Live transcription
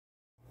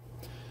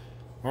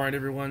Alright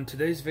everyone,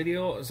 today's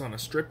video is on a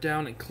strip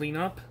down and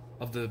cleanup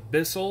of the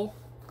Bissell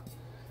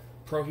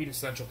Proheat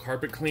Essential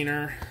carpet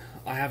cleaner.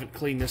 I haven't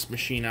cleaned this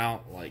machine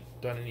out,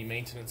 done any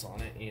maintenance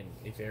on it in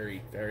a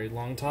very, very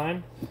long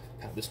time.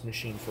 I've had this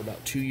machine for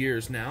about 2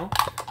 years now.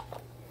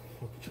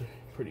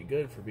 Pretty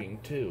good for being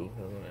 2,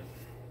 isn't it?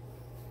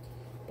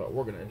 But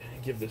we're going to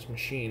give this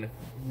machine a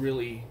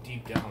really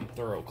deep down,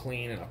 thorough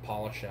clean and a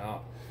polish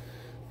out.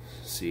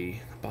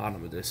 See, the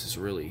bottom of this is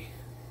really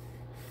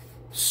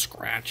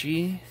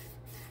scratchy,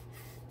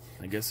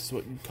 I guess is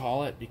what you'd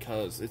call it,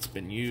 because it's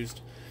been used,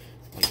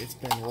 it's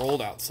been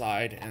rolled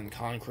outside and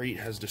concrete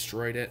has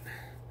destroyed it.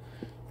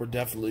 We're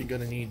definitely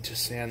going to need to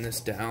sand this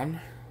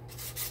down.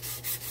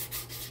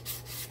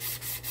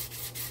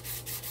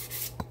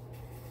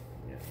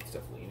 Yeah, it's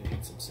definitely going to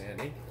need some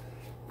sanding.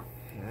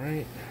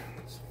 Alright.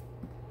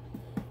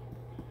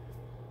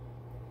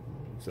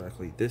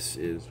 Exactly, this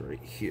is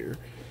right here.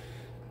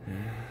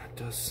 It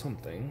does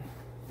something.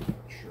 Not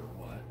sure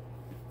what.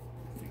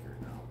 Figure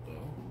it out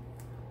though.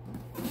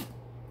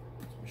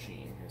 This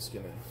machine is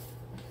gonna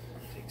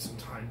take some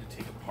time to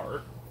take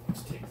apart.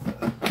 Let's remove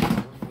the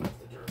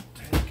dirt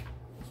tank.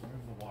 Let's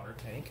remove the water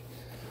tank.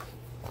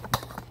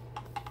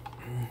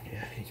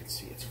 Yeah, you can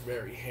see it's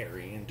very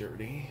hairy and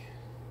dirty.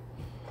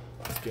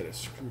 Let's get a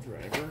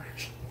screwdriver.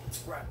 Let's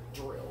grab a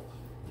drill.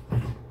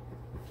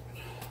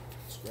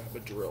 Let's grab a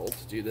drill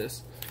to do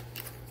this.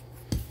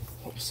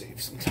 Help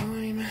save some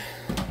time.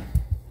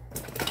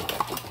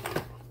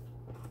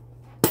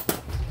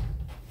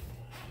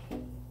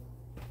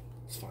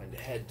 Let's find a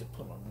head to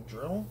put on the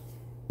drill.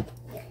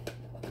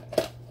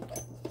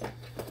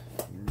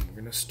 We're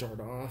gonna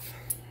start off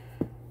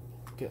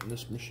getting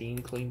this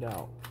machine cleaned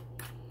out.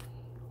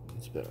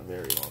 It's been a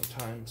very long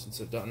time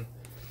since I've done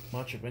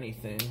much of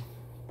anything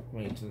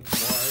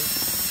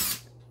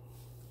maintenance-wise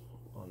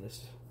on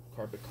this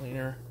carpet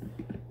cleaner.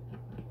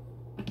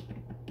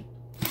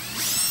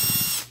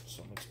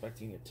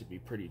 Expecting it to be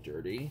pretty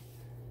dirty.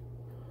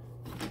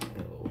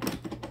 Oh,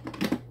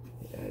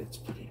 yeah, it's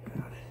pretty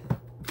bad.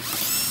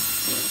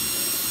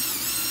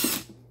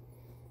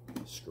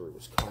 The screw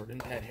was covered in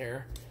pet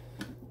hair.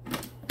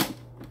 Look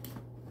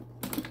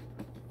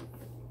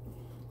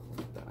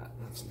at that.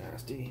 That's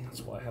nasty.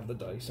 That's why I have the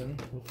Dyson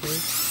with me.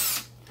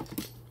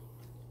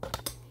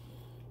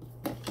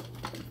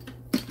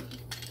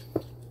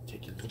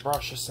 Taking the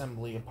brush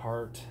assembly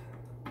apart.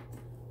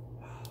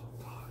 Oh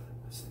god,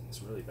 this thing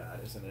is really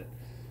bad, isn't it?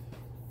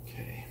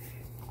 Okay.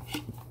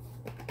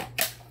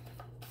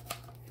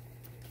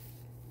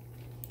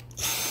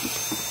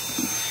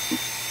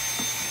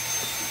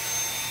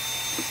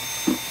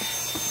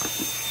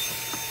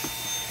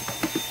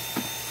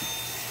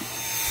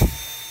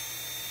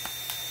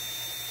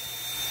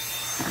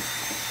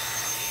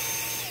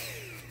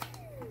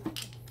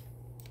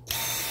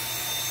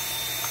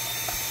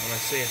 When I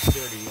say it's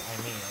dirty, I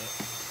mean it.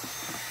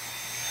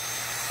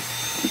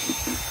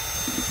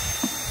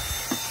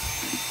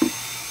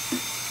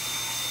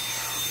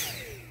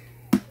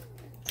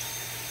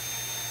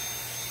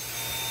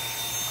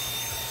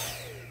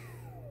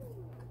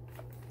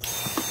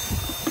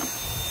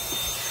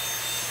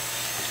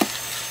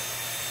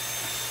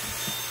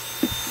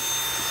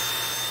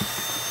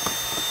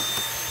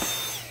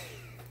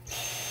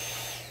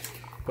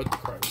 Put the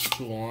crevice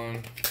tool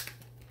on.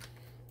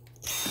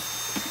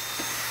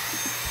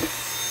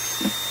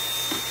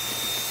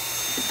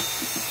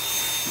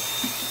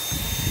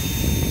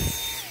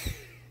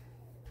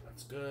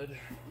 That's good.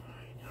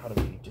 How do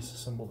we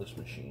disassemble this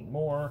machine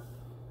more?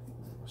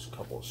 There's a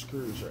couple of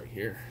screws right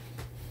here.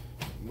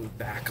 Move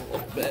back a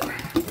little bit. I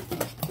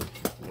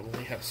don't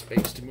really have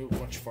space to move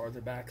much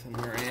farther back than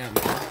where I am.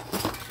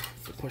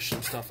 To push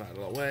some stuff out of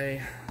the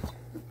way.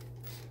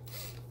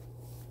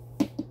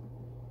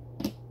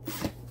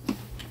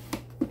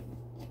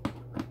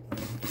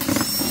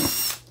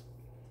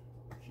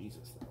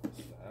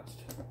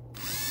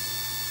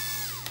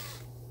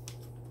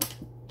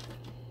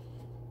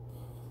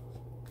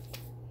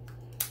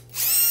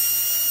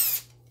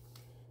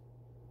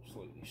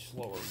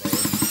 Slower mode.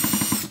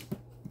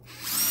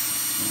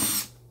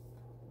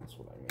 That's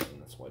what I mean.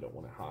 That's why I don't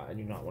want to hide. I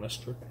do not want to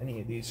strip any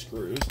of these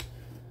screws.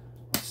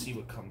 Let's see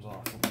what comes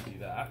off when we do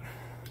that.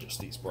 Just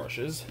these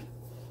brushes.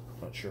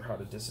 Not sure how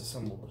to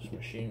disassemble this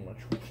machine much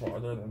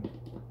farther than.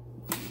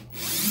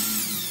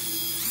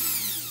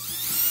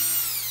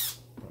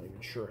 Not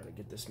even sure how to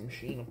get this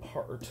machine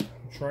apart.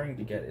 I'm trying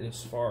to get it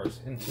as far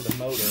as into the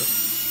motor.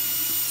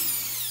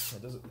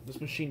 This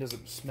machine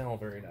doesn't smell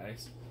very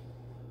nice.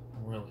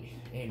 I'm really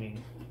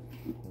aiming.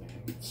 You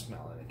can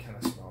smell it. It kind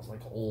of smells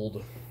like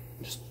old,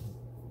 just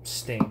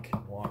stink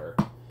water.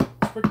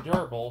 It's pretty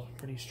durable,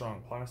 pretty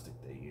strong plastic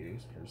they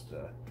use. Here's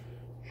the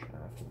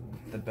shaft and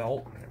the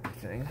belt and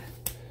everything.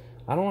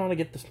 I don't know how to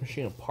get this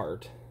machine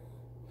apart,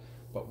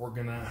 but we're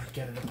gonna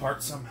get it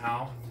apart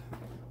somehow,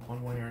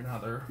 one way or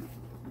another.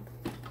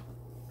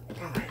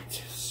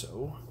 Alright,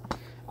 so,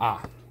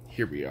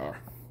 here we are.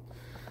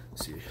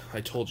 See, I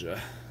told you,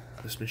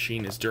 this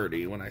machine is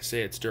dirty. When I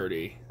say it's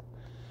dirty,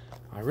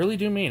 I really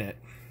do mean it.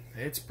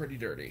 It's pretty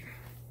dirty.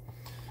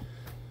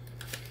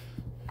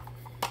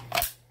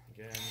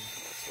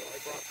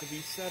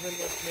 V7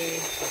 with me.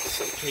 That's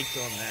so caked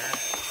on there.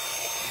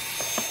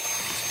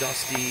 It's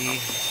dusty,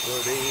 it's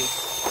dirty.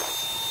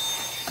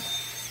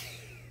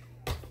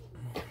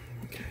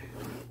 Okay.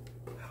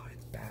 Oh,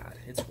 it's bad.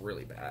 It's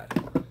really bad.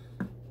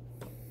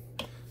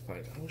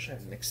 But I wish I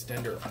had an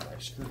extender for my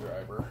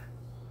screwdriver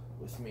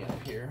with me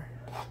up here.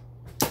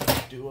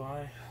 Do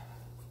I?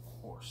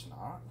 Of course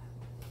not.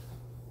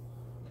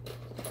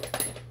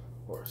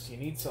 Of course, you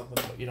need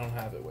something, but you don't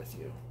have it with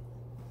you.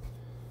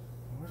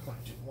 Where's my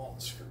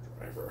DeWalt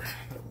screwdriver?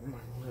 My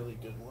really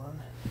good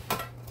one.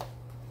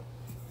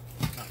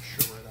 Not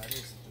sure where that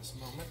is at this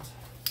moment.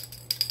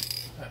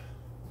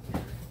 I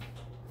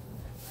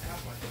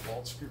have my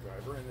DeWalt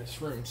screwdriver in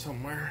this room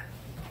somewhere.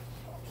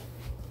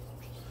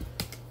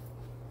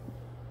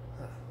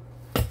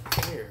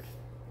 Weird.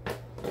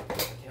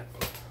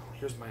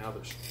 Here's my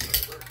other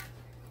screwdriver.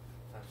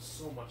 I have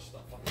so much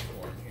stuff on the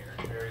floor in here,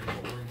 very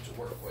little room to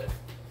work with.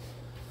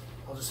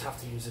 I'll just have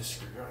to use this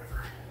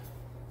screwdriver.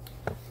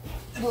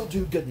 It'll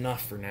do good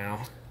enough for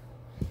now.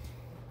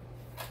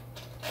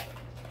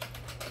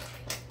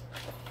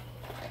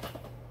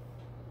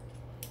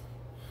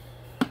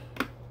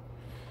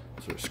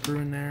 Is there a screw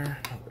in there?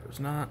 No, there's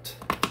not.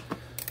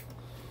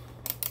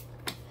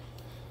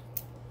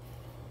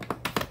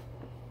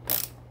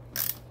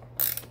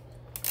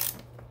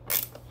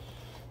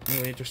 I'm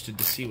really interested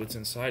to see what's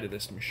inside of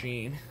this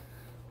machine.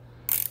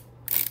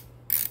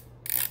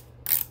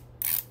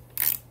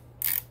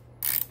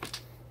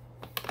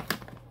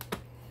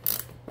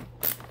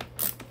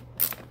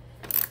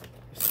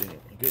 Just a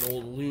good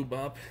old lube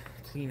up,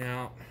 clean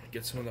out,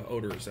 get some of the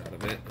odors out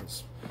of it.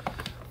 That's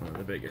one of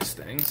the biggest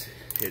things.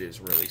 It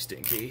is really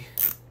stinky.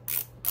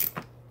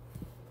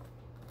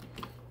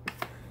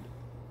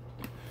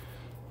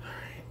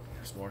 Alright,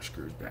 there's more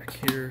screws back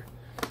here.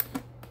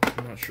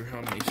 I'm not sure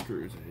how many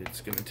screws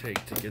it's going to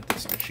take to get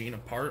this machine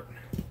apart.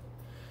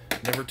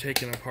 Never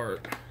taken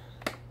apart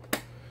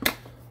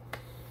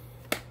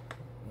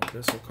a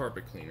Bissell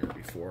carpet cleaner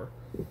before.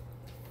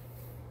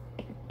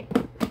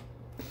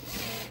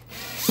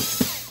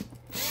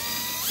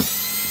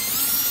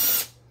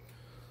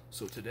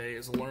 So today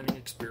is a learning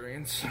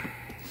experience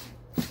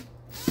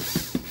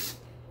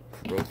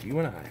for both you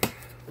and I.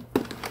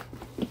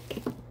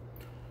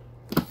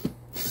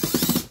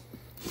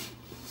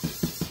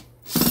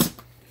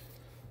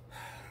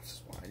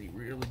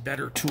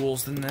 Better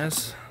tools than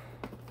this.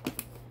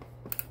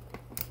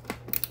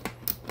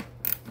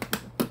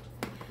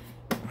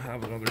 I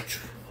have a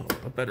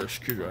better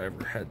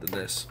screwdriver head than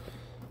this,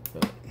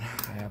 but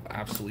I have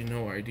absolutely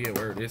no idea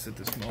where it is at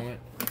this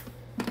moment.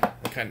 I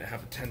kind of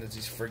have a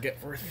tendency to forget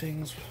where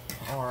things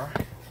are.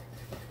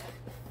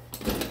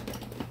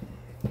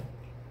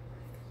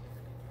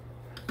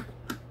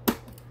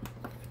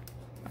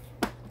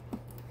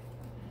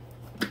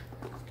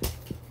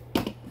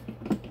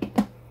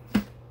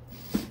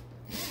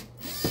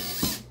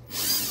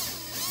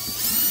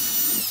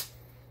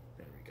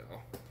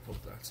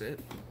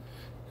 It.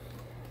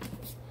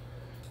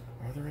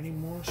 Are there any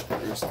more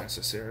screws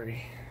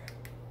necessary?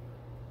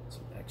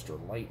 Some extra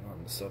light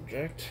on the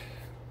subject.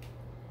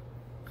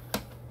 Oh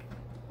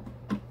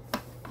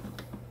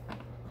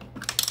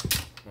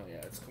yeah,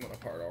 it's coming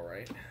apart all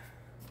right.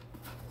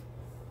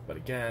 But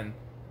again,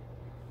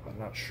 I'm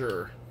not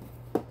sure.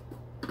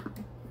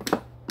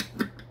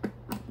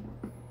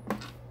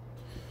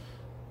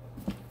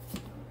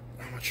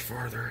 How much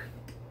farther?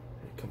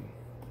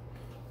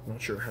 I'm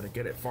not sure how to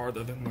get it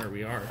farther than where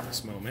we are at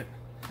this moment.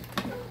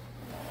 Yeah,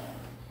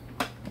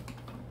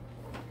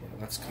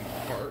 that's coming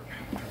apart.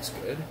 That's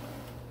good.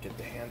 Get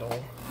the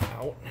handle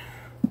out.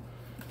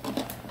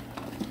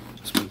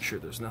 Just make sure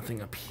there's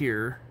nothing up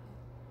here.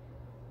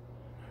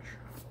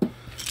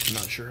 I'm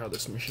not sure how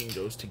this machine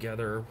goes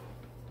together.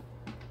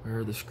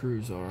 Where the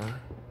screws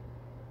are.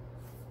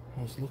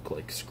 Those look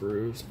like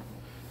screws.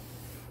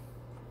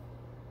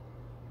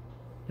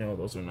 No,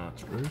 those are not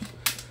screws.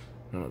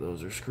 None of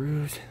those are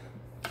screws.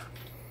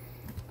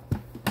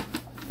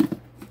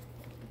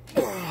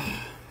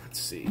 Let's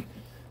see.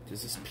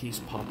 Does this piece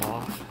pop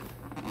off?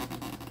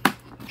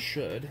 It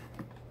should.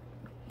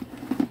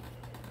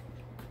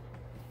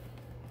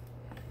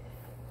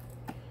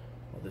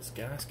 Well, this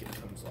gasket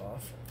comes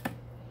off.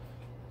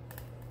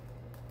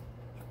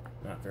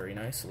 Not very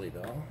nicely,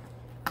 though.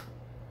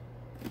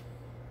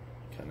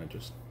 Kind of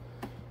just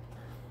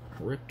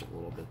ripped a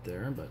little bit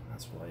there, but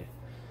that's why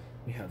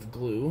we have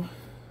glue.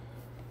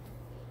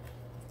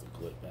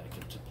 Glue it back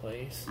into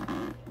place.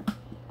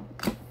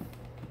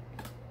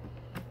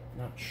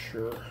 Not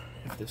sure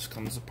if this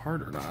comes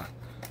apart or not.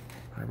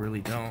 I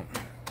really don't.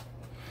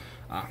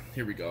 Ah,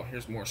 here we go.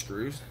 Here's more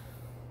screws.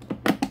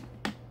 Let's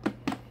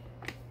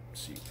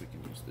see if we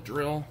can use the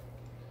drill.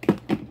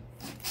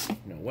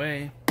 No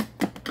way.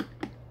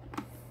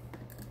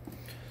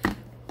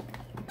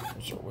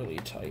 Those are really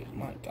tight.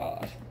 My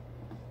God.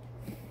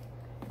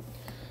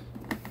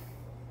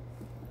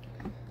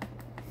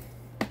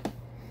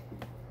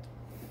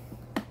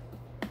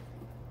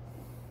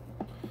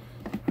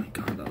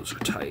 Those are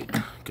tight.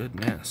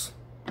 Goodness.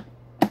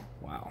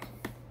 Wow.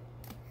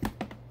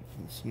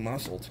 some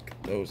muscle to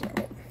get those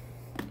out.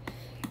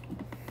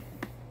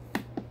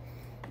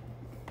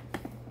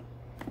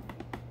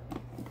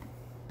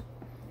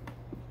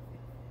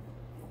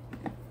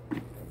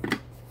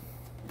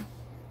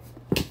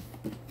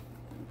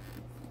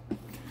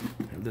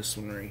 And this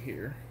one right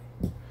here,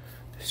 the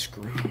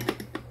screw.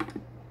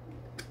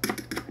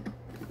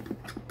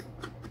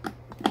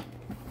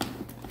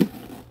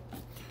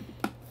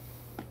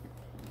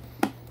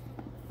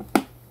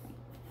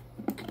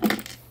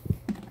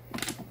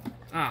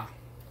 Ah,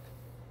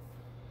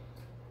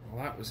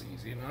 well, that was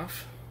easy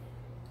enough.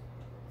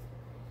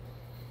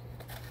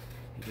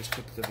 You just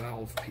took the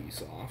valve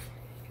piece off.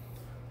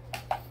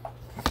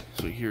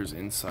 So here's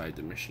inside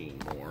the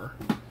machine more.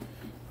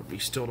 But we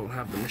still don't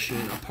have the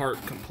machine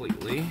apart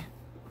completely.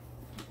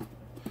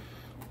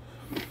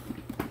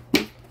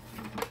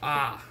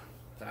 Ah,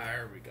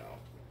 there we go.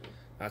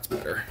 That's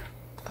better.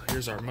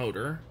 Here's our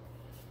motor.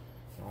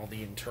 All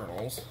the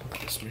internals of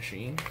this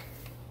machine.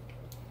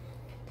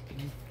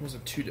 It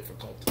wasn't too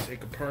difficult to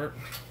take apart.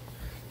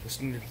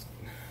 Just needed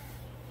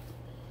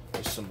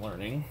some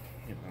learning,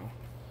 you know.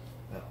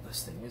 Well,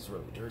 this thing is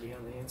really dirty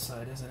on the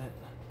inside, isn't it?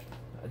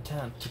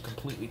 Attempt to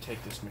completely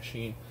take this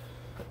machine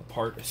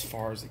apart as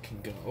far as it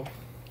can go.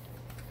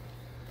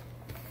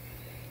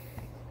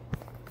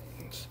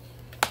 Let's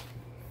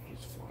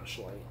use a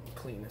flashlight and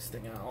clean this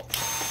thing out.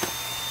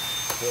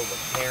 Fill the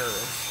hair and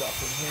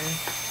stuff in here.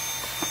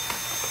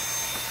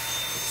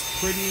 It's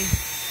pretty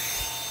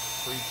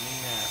freaking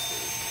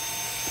nasty.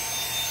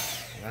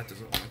 That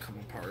doesn't want to come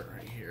apart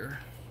right here.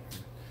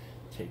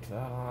 Take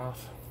that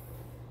off.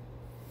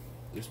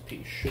 This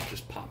piece should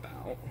just pop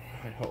out,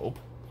 I hope.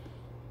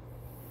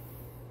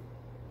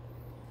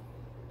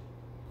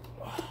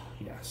 Oh,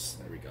 yes,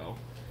 there we go.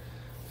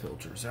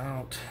 Filters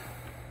out.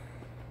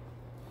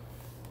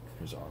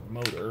 Here's our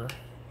motor.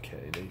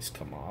 Okay, these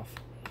come off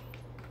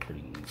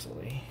pretty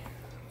easily.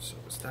 So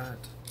is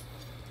that.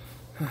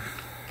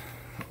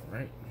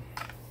 Alright.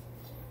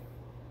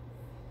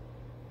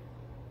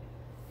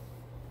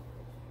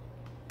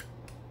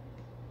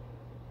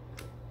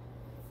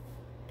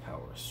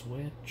 Power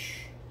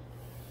switch.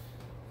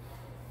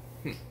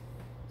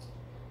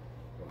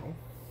 Well,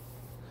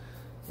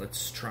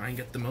 let's try and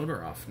get the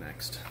motor off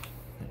next.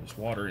 There's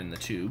water in the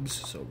tubes,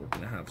 so we're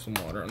going to have some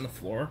water on the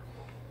floor.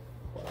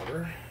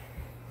 Water.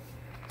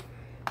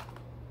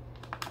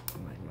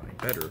 My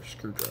better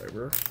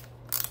screwdriver.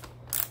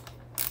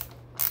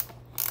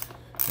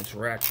 It's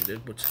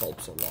ratcheted, which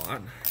helps a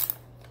lot.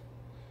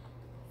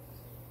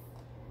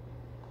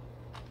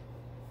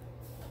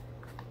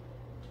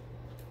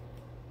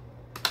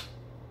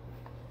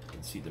 You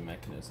can see the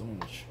mechanism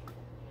which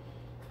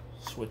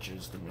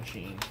switches the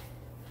machine.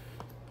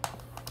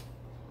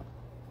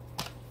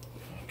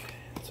 Okay,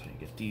 that's how you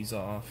get these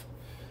off.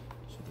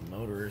 So the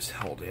motor is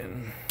held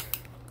in.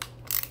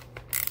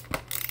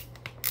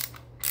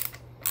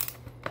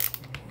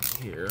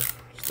 Here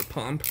is the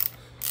pump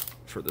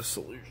for the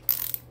solution.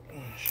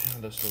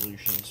 The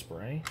solution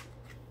spray.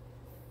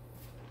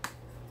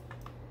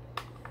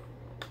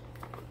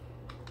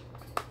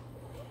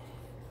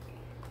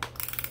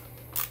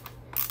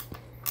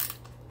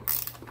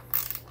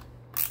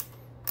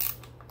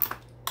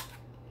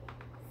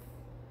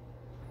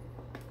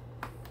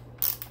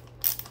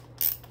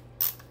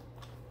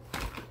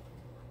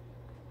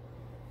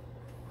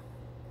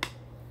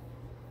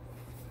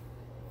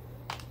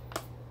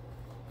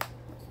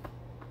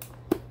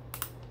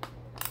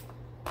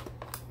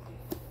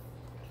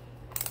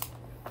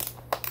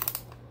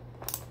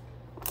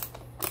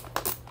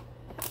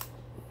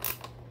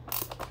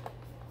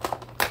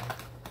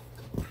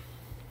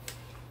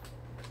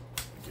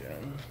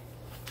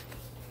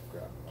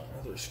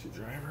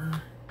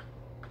 Screwdriver.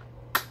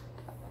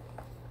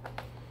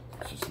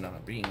 It's just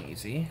not being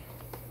easy.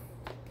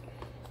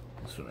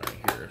 This one right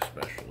here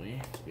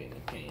especially is being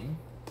a pain.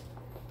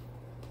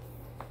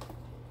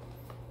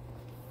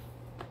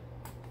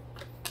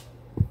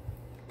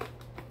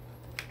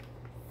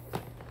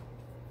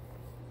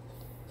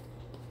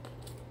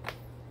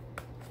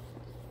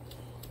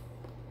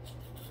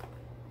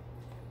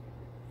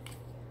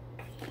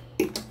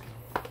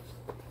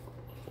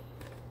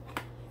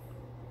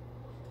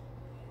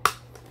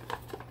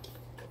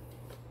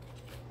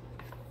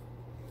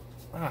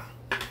 Ah,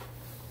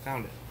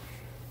 found it.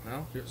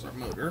 Well, here's our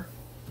motor.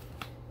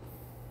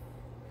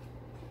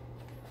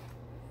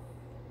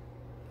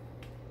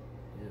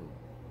 Ew.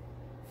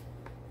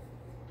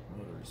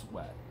 Motor is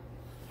wet.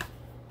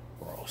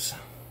 Gross.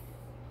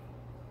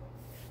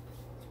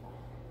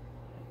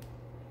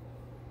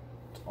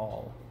 It's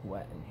all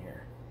wet in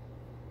here.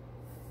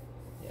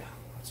 Yeah,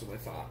 that's what I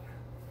thought.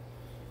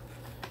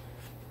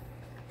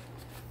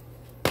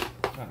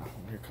 Ah,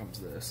 here comes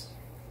this.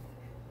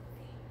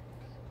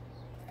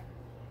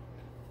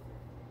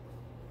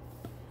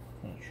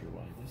 Not sure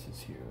why this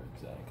is here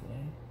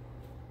exactly.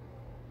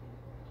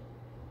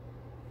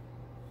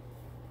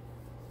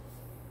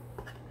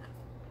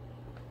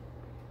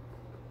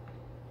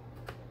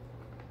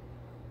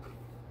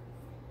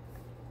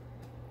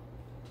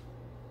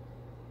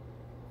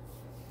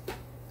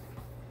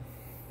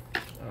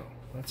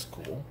 that's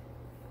cool.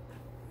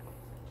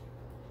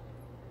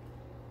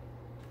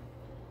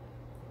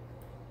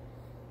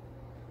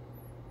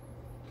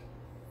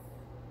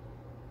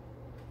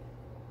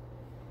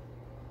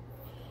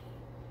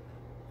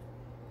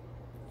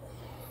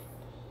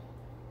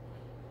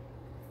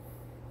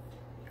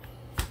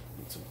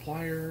 Get some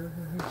pliers.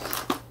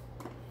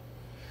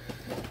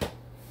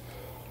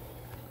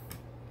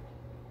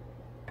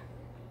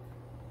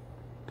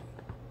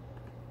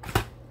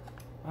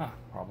 Ah,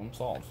 problem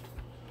solved.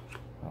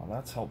 Well,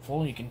 that's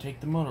helpful. You can take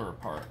the motor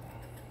apart.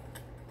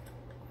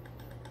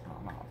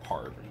 Well, not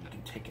apart, but you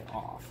can take it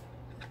off.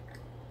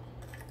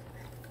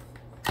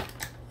 I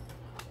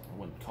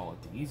wouldn't call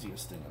it the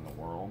easiest thing in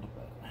the world,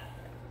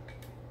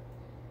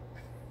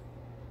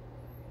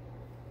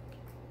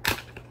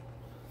 but...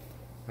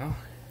 Well,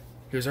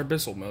 here's our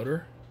Bissell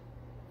motor.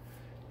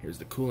 Here's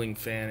the cooling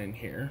fan in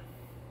here.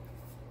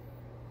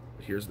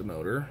 Here's the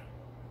motor.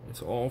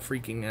 It's all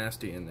freaking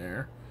nasty in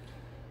there.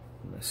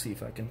 I'm going to see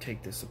if I can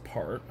take this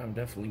apart. I'm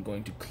definitely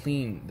going to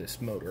clean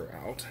this motor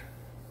out.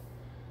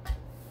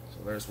 So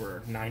there's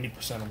where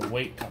 90% of the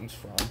weight comes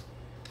from.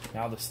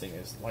 Now this thing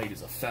is light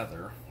as a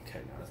feather.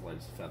 Okay, not as light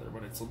as a feather,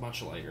 but it's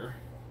much lighter.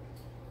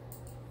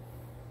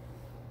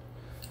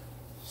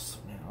 So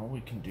now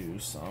we can do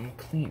some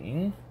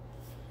cleaning.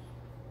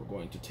 We're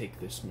going to take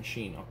this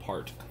machine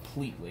apart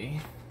completely.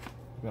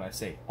 When I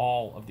say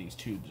all of these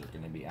tubes are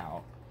going to be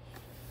out.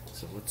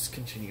 So let's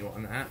continue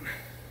on that.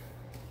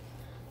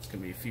 It's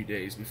going to be a few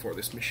days before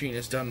this machine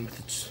is done with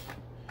its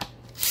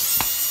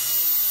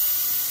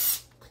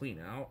clean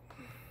out.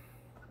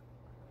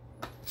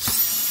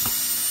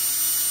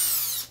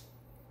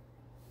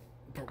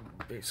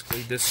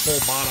 Basically, this whole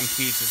bottom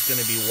piece is going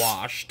to be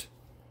washed,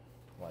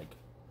 like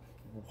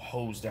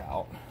hosed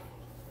out,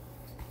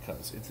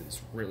 because it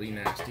is really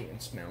nasty and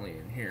smelly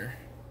in here.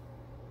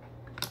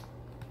 You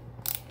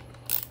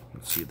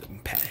can see the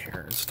pet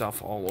hair and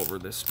stuff all over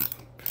this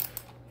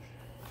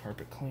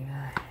carpet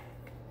cleaner.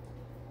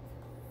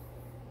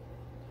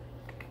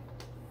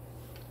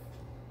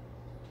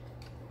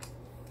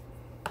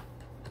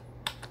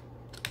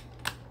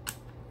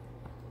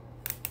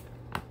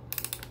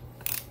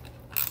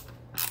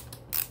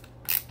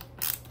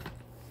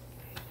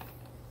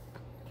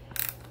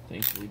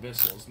 Thankfully,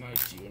 Bissell is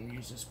nice to you and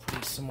uses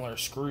pretty similar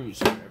screws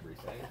for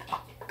everything.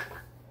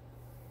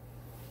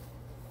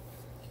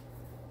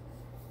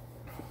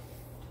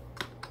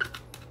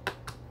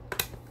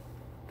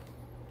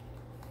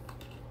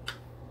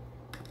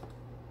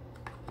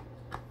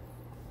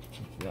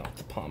 Checking out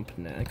the pump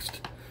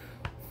next.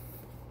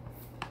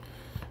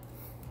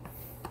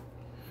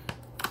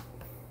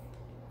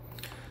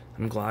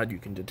 I'm glad you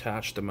can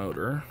detach the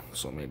motor,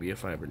 so maybe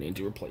if I ever need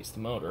to replace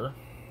the motor,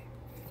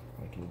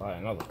 I can buy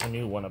a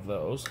new one of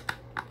those.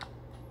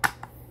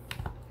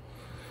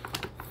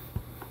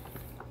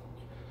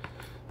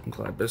 I'm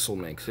glad Bissell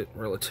makes it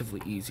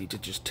relatively easy to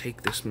just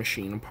take this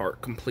machine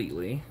apart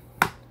completely.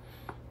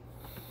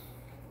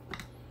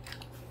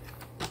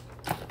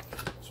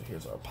 So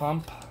here's our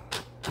pump.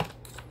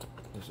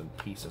 There's a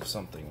piece of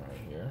something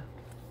right here.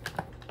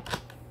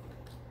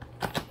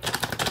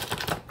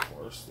 Of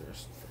course,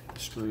 the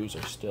screws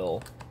are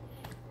still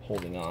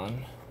holding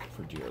on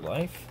for dear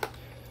life.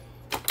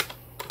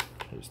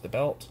 Here's the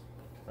belt,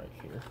 right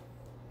here.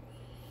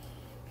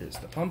 Here's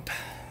the pump.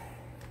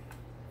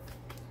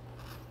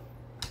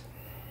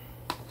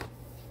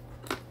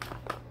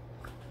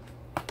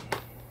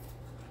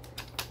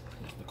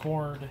 Here's the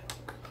cord.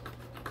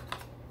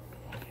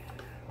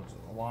 Those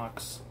are the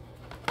locks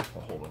to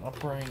hold it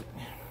upright.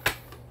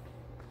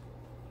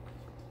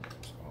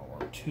 There's all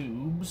our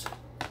tubes.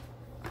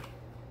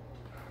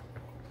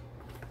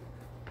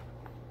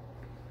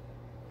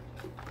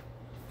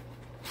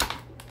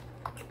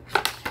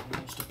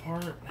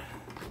 Apart.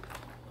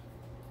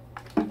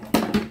 This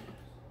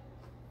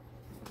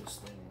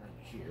thing right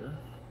here.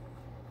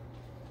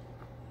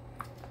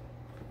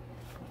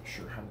 Not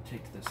sure how to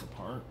take this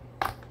apart.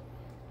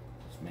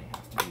 This may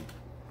have to be.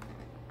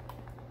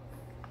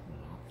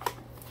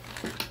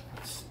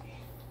 Let's see.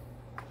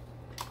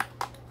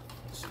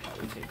 Let's see how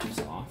we take this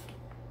off.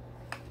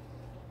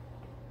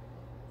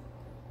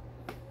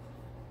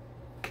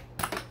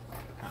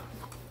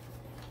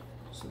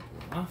 Simple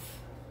enough.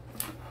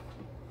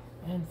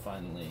 And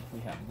finally, we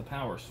have the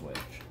power switch.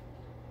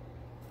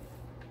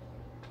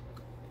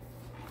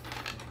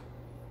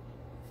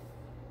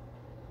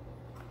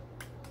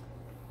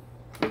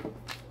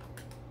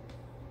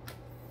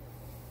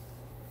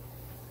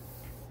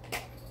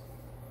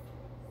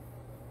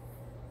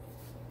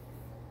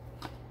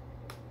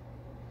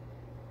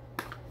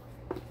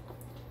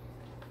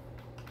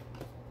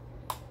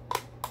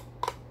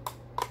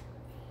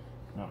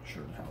 Not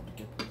sure how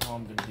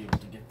I'm going to be able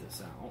to get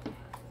this out.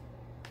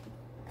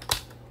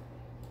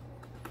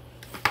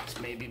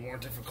 May be more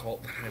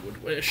difficult than I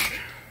would wish.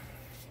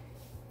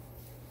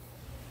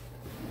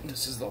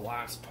 This is the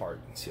last part.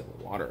 You can see all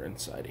the water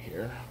inside of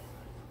here.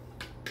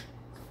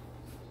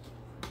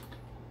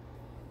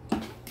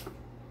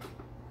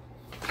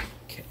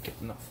 Can't get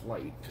enough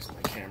light because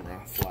my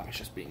camera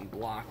flash is being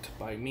blocked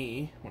by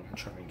me when I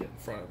try and get in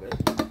front of it.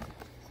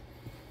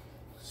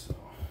 So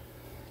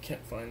I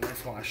can't find my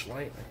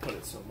flashlight. I put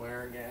it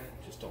somewhere again.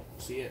 Just don't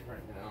see it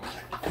right now.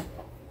 So,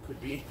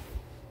 could be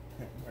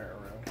anywhere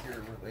around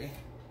here, really.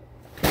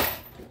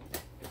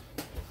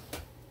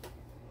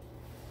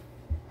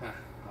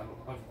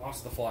 I've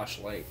lost the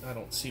flashlight. I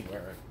don't see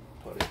where I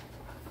put it.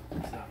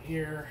 It's not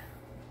here.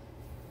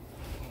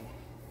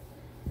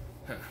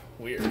 Huh,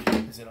 weird.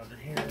 Is it under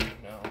here?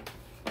 No.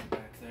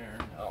 Back there?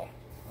 No.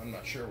 I'm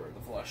not sure where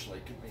the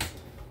flashlight could be.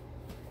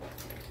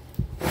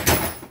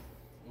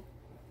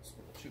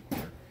 Oop, too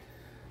clear.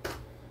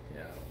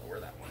 Yeah, I don't know where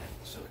that went.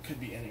 So it could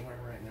be anywhere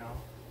right now.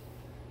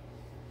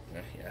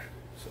 Yeah,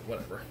 so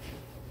whatever.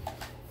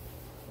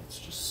 Let's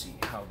just see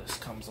how this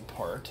comes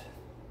apart.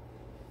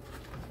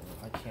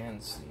 I can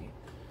see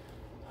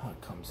how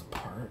it comes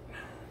apart.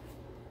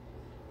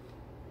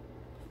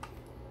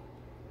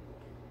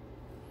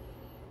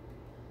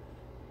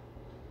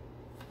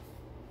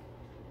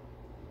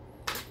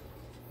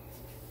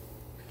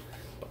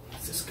 But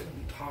is this going to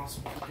be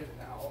possible to get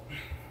it out?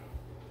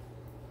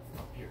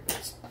 Oh, here it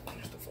is.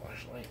 Here's the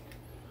flashlight.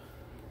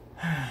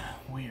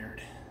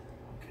 Weird.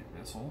 Okay,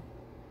 Bissell.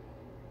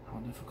 How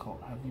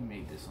difficult have you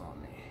made this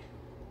on me?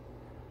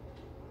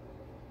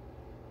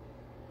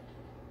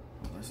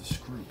 Well, there's a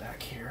screw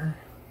back here.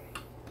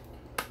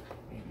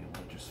 Maybe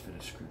we'll just fit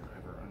a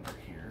screwdriver under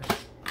here.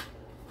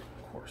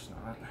 Of course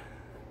not.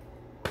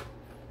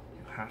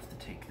 You have to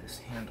take this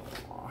handle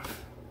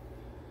off.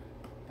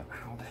 But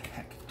how the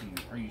heck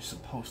are you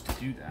supposed to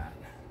do that?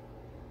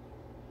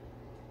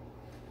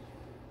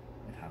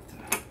 I'd have to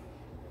have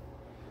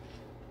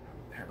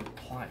a pair of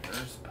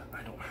pliers, but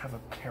I don't have a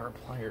pair of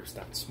pliers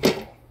that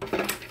small.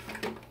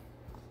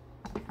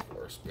 Of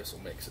course, Bissell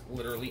makes it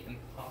literally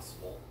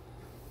impossible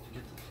to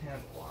get the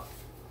handle off.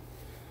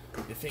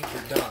 You think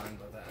you're done,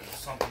 but then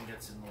something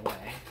gets in the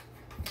way.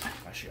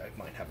 Actually, I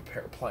might have a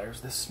pair of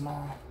pliers this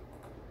small.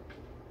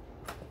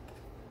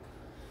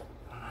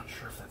 I'm not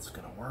sure if that's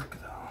gonna work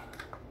though.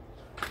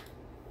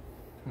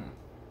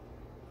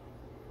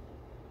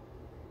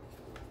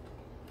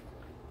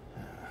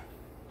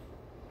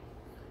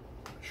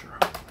 Not sure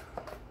how.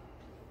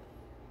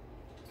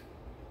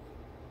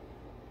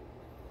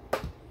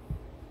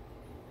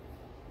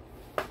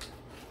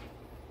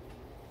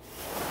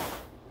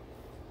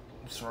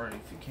 I'm sorry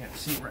if you can't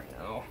see right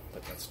now,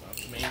 but that's not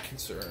the main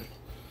concern.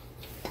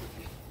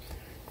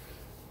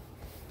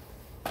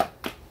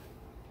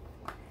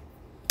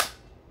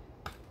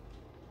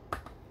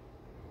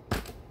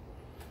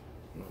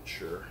 Not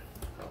sure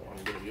how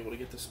I'm going to be able to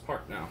get this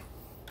apart now.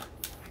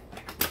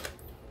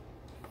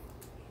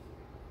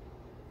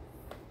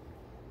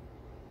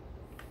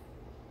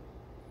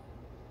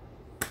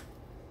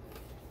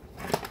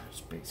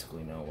 There's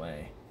basically no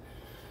way.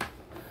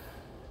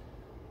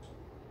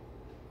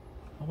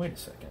 Oh, wait a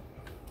second.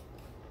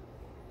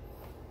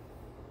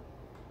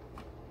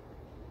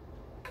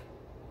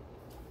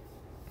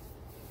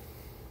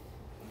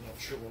 I'm not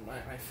sure where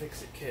my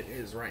iFixit kit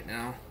is right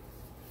now.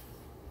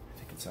 I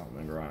think it's out in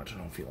the garage. I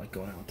don't feel like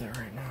going out there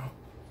right now.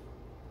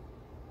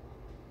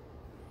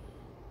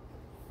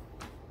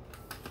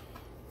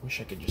 Wish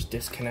I could just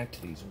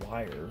disconnect these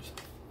wires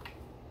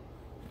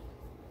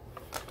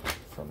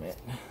from it.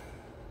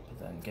 But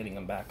then getting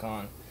them back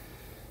on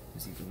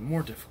is even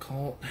more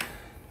difficult.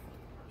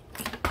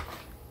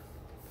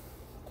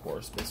 Of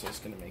course, this is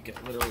going to make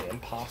it literally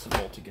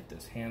impossible to get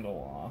this handle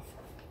off.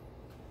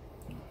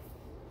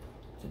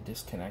 To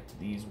disconnect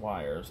these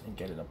wires and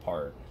get it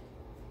apart.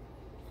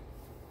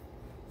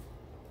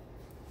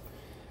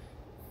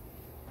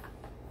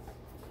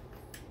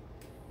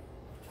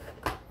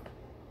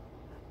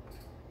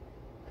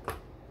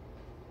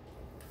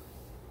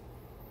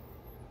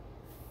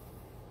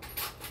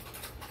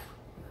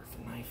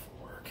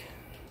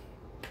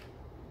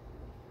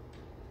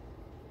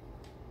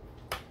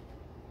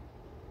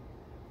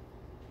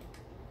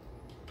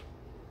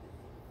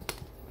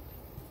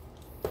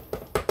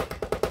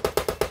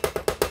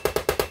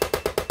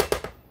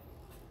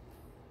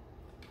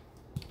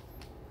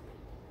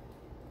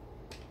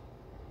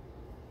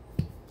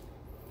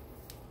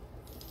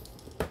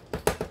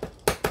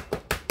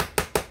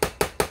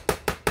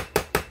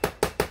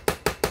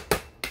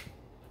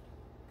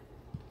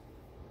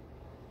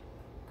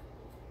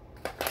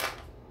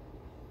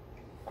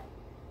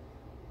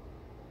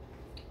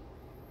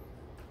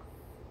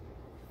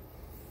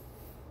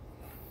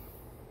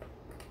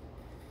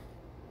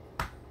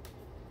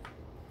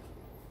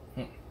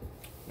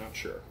 Not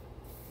sure.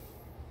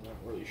 Not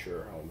really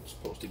sure how I'm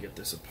supposed to get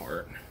this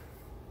apart.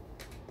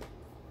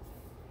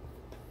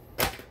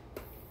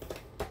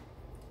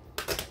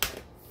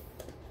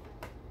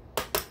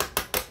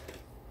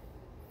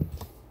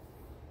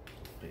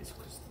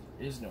 Basically,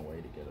 there is no way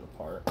to get it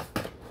apart.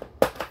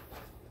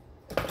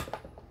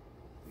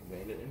 We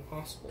made it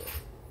impossible.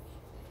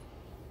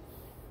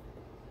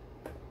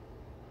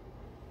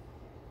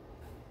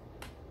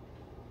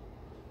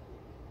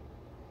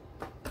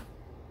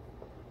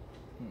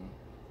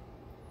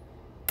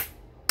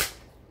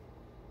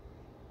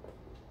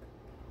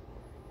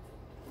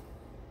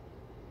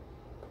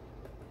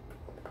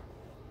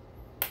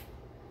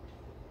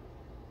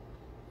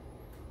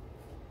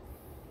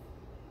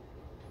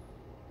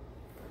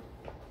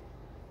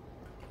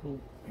 Oh,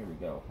 here we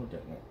go. We're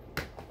getting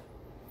it.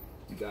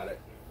 You got it.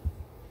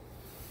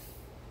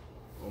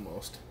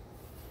 Almost.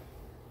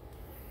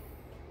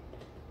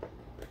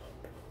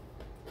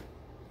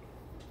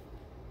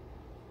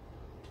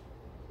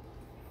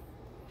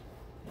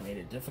 I made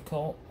it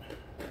difficult,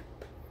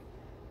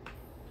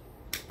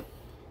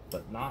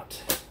 but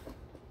not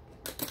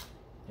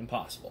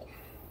impossible.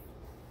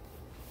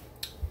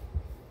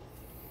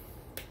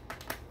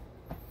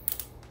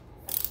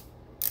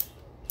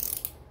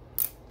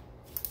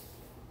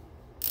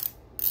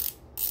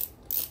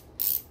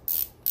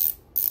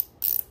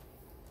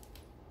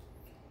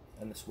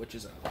 And the switch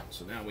is out.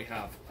 So now we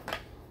have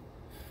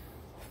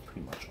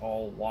pretty much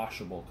all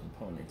washable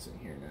components in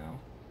here now.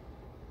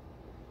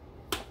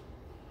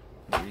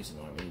 The reason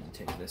why we need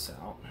to take this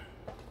out.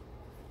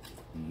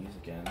 These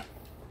again.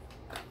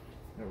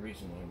 No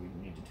reason why we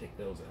need to take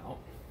those out.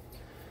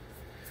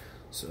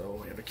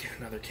 So we have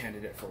another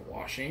candidate for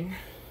washing.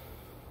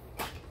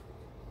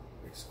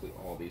 Basically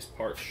all these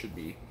parts should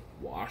be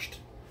washed.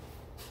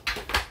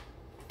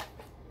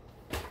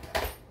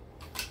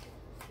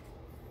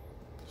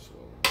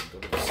 Go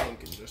to the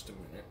sink in just a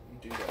minute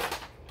and do that.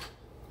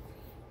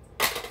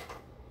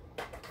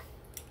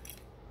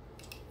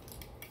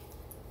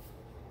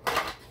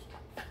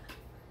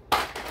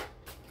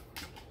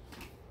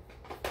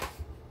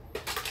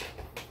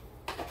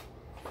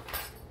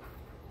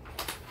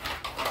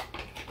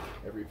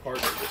 Every part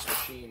of this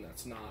machine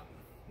that's not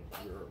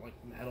your like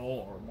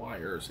metal or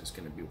wires is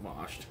going to be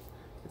washed.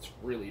 It's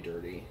really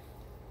dirty.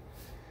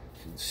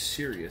 It's in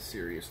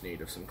serious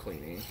need of some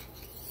cleaning.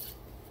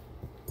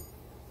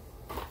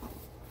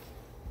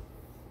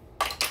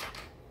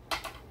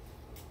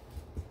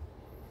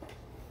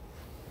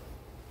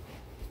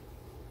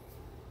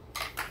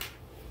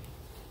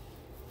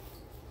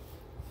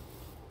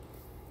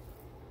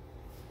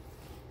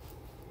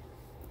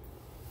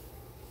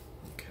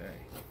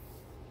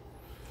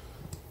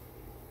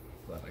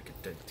 Glad I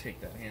could take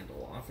that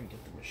handle off and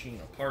get the machine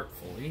apart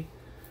fully.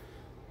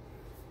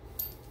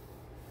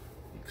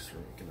 Thanks for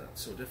making that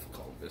so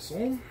difficult,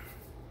 Bissell.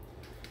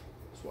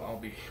 So I'll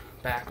be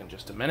back in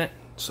just a minute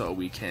so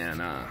we can,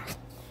 yeah,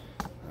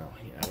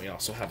 we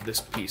also have this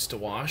piece to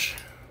wash.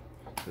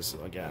 This,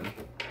 again,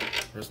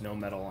 there's no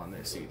metal on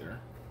this either.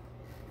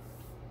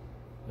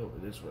 Oh,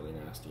 it is really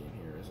nasty in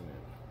here, isn't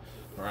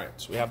it? Alright,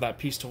 so we have that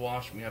piece to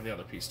wash, and we have the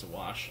other piece to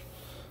wash.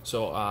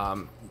 So,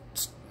 I'm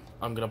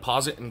going to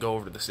pause it and go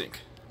over to the sink.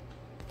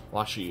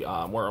 Well, actually,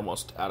 we're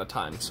almost out of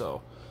time,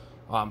 so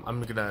I'm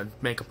going to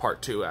make a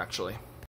part 2, actually.